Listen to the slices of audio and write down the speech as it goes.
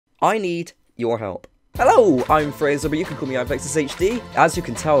I need your help. Hello, I'm Fraser, but you can call me iVexusHD. As you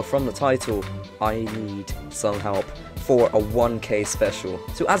can tell from the title, I need some help for a 1K special.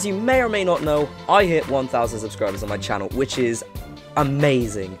 So as you may or may not know, I hit 1,000 subscribers on my channel, which is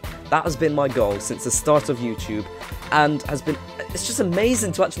amazing. That has been my goal since the start of YouTube, and it's just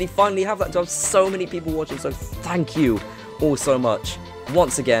amazing to actually finally have that, to have so many people watching, so thank you all so much.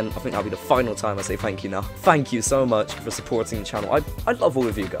 Once again, I think that'll be the final time I say thank you now. Thank you so much for supporting the channel. I love all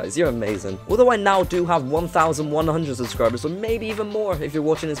of you guys, you're amazing. Although I now do have 1,100 subscribers, or maybe even more if you're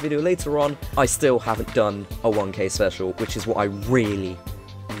watching this video later on, I still haven't done a 1K special, which is what I really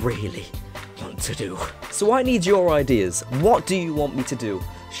want to do. So I need your ideas. What do you want me to do?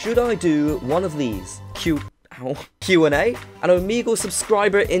 Should I do one of these? Q&A? An Omegle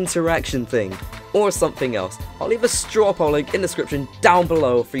subscriber interaction thing? Or something else? I'll leave a straw poll link in the description down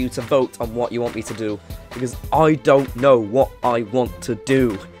below for you to vote on what you want me to do, because I don't know what I want to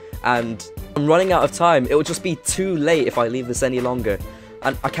do, and I'm running out of time. It will just be too late if I leave this any longer,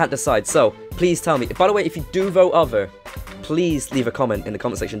 and I can't decide. So please tell me. By the way, if you do vote other, please leave a comment in the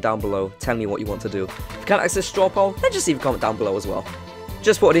comment section down below. Tell me what you want to do. If you can't access straw poll, then just leave a comment down below as well.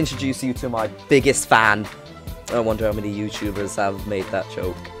 Just thought I'd introduce you to my biggest fan. I wonder how many YouTubers have made that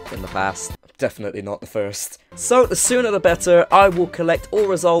joke in the past. Definitely not the first. So the sooner the better. I will collect all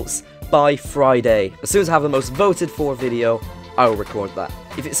results by Friday. As soon as I have the most voted for video, I will record that.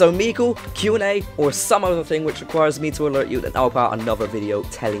 If it's Omegle, Q&A, or some other thing which requires me to alert you, then I'll put out another video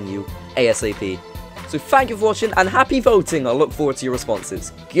telling you ASAP. So thank you for watching and happy voting. I look forward to your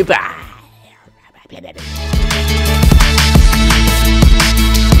responses. Goodbye.